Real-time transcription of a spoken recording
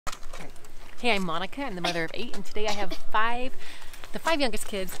Hey, I'm Monica. I'm the mother of 8, and today I have the 5 youngest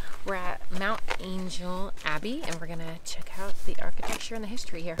kids. We're at Mount Angel Abbey, and we're gonna check out the architecture and the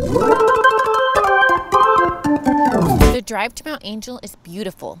history here. The drive to Mount Angel is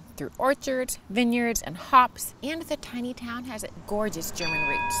beautiful, through orchards, vineyards, and hops, and the tiny town has gorgeous German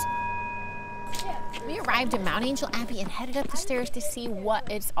roots. We arrived at Mount Angel Abbey and headed up the stairs to see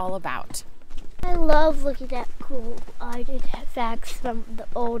what it's all about. I love looking at cool artifacts from the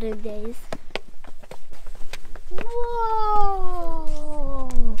olden days. Whoa!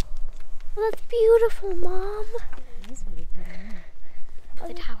 That's beautiful, Mom. It is really pretty.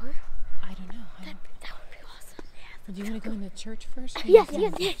 The tower? I don't know. That would be awesome. Yeah, Do you want to go in the church first? Yes. I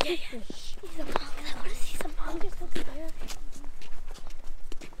want to see some pumpkins.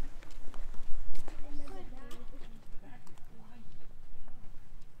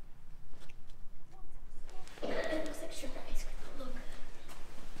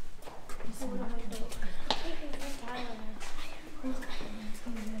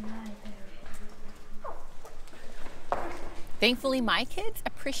 Thankfully, my kids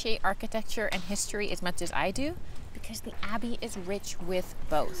appreciate architecture and history as much as I do because the Abbey is rich with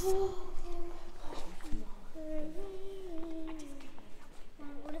both.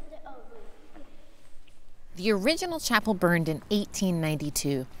 The original chapel burned in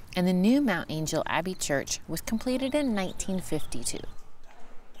 1892, and the new Mount Angel Abbey Church was completed in 1952.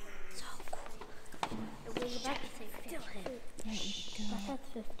 So cool. That's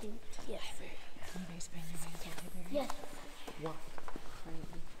 50. Yes. Yes.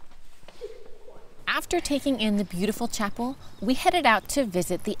 After taking in the beautiful chapel, we headed out to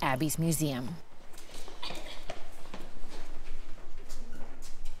visit the Abbey's museum.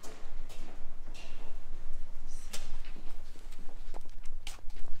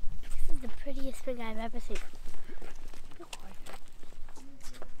 This is the prettiest thing I've ever seen.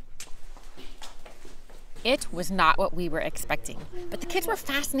 It was not what we were expecting, but the kids were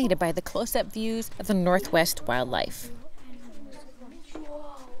fascinated by the close-up views of the Northwest wildlife.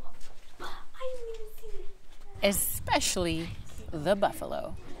 Especially the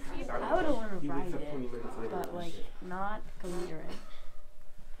buffalo. I would want to ride it, but like not go near it.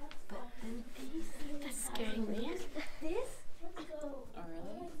 But then these, That's scaring me. this? Oh,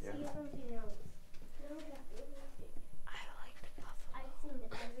 really? I like the buffalo. I've seen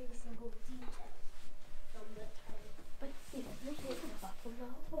every single detail from the time. But if this is a buffalo,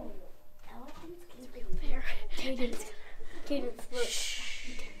 elephants can be fair. Cadence, look.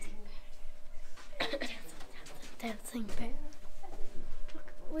 Dancing bear.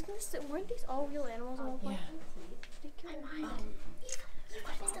 Look, weren't these all real animals on one point? My mind.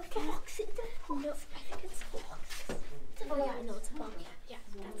 What is the fox? No, I think it's fox. Oh yeah, I know it's a fox. Yeah,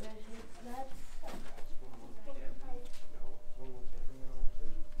 that's it.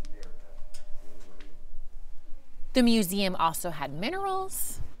 The museum also had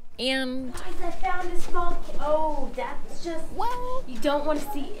minerals and, Guys, I found a small. Oh, that's just. well, You don't want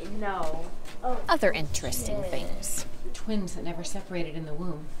to see it. No. other interesting things. Twins that never separated in the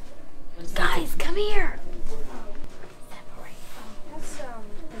womb. Guys, come here. That's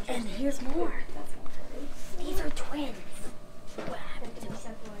And here's more. These are twins. What happened to them?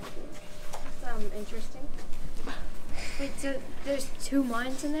 that's interesting. Wait, so there's 2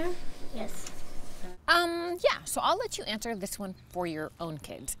 minds in there? Yes. Yeah, so I'll let you answer this one for your own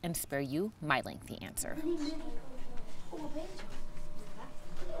kids and spare you my lengthy answer.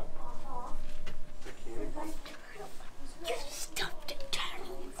 You stuffed it down.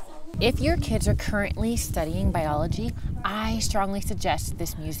 If your kids are currently studying biology, I strongly suggest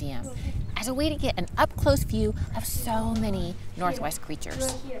this museum as a way to get an up-close view of so many Northwest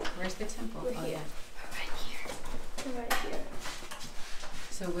creatures. Where's the temple? Oh, yeah. Right here.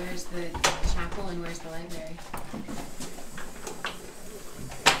 So where's the chapel and where's the library?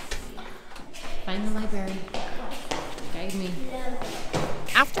 Find the library. Guide me.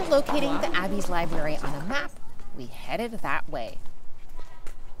 After locating the Abbey's library on a map, we headed that way.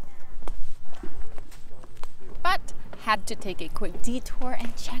 But had to take a quick detour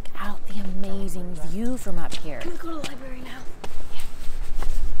and check out the amazing view from up here. Can we go to the library now? Yeah.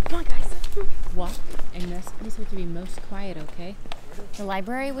 Come on, guys. Walk and rest place to be most quiet, okay? The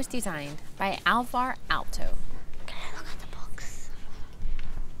library was designed by Alvar Aalto. Can I look at the books?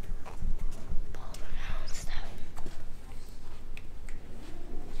 Stuff.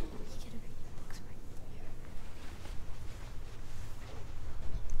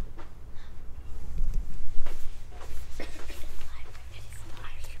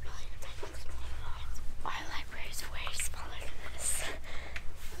 Our library is way smaller than this.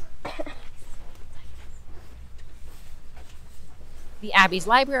 The Abbey's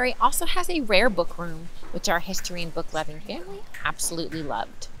library also has a rare book room, which our history and book-loving family absolutely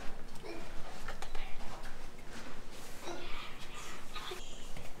loved.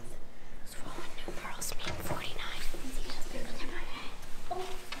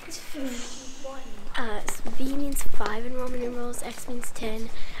 V means 5 in Roman numerals, X means 10,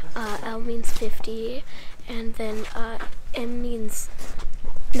 L means 50, and then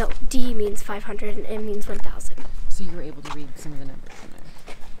D means 500 and M means 1,000. So you were able to read some of the numbers in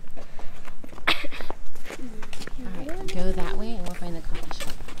there. All right, go that way and we'll find the coffee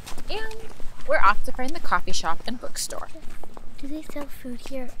shop. And we're off to find the coffee shop and bookstore. Do they sell food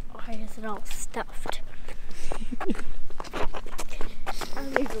here, or is it all stuffed?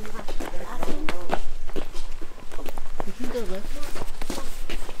 You can go look.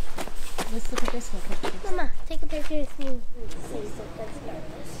 Let's look at this one. Mama, take a picture with me.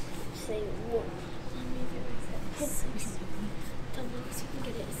 Say what? The lowest you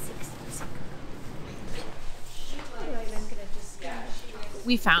can get it is 6.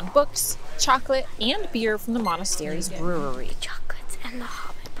 We found books, chocolate, and beer from the Monastery's brewery. Chocolates and the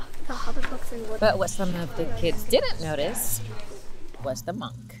Hobbit books and what? But what some of the kids didn't notice was the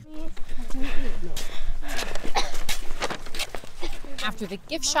monk. After the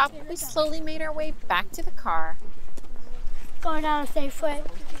gift shop, we slowly made our way back to the car. Going down a safe way.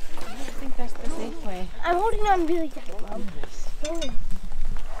 I think that's the safe way. I'm holding on really tight. All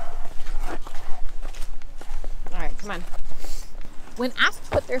right, come on. When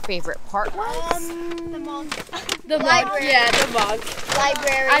asked what their favorite part was, The monk. The monk. Yeah, the monk.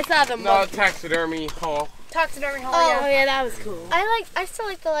 Library. I saw the No, monk. taxidermy hall. Taxidermy hall. Oh yeah, that was cool. I still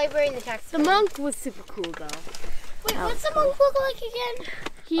like the library and the The taxidermy. monk was super cool though. Wait, what's the monk look like again?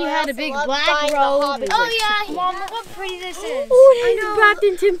 He I had a also big love black buying the robe. Hobbit. and, Oh like, yeah, Mom, look how pretty this is. Oh, I it's know. wrapped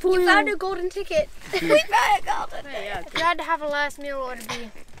in tinfoil. You found a golden ticket. We found a golden ticket. You had to have a last meal order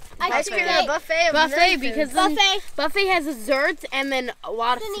be ice cream at a buffet. Of buffet American because food. then buffet has desserts and then a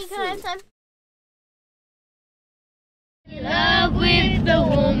lot of Denise, can I have food. some? Love with a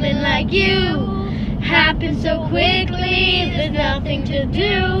woman like you happens so quickly, there's nothing to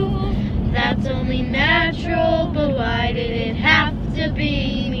do. That's only natural, but why did it have to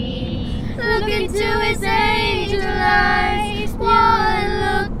be me? Look into his angel eyes, one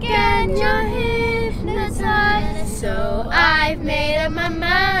look and you're hypnotized. So I've made up my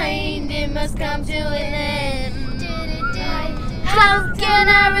mind, it must come to an end. How can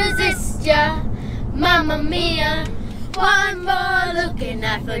I resist ya, Mamma Mia? One more look and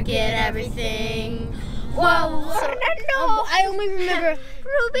I forget everything. Whoa, I only remember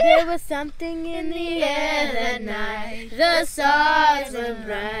there was something in the air that night. The stars were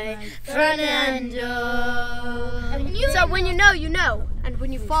bright, Fernando. So when you know, you know. And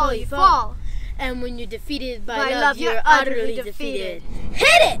when you fall, you fall. And when you're defeated by By love, you're utterly defeated.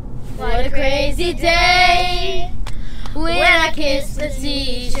 Hit it! What a crazy day when I kissed the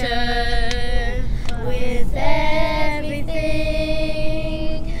teacher with everything.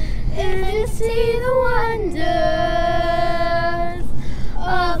 If you see the wonders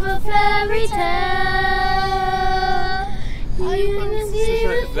of a fairy tale, you can see This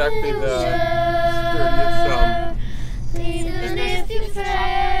isn't exactly the sturdiest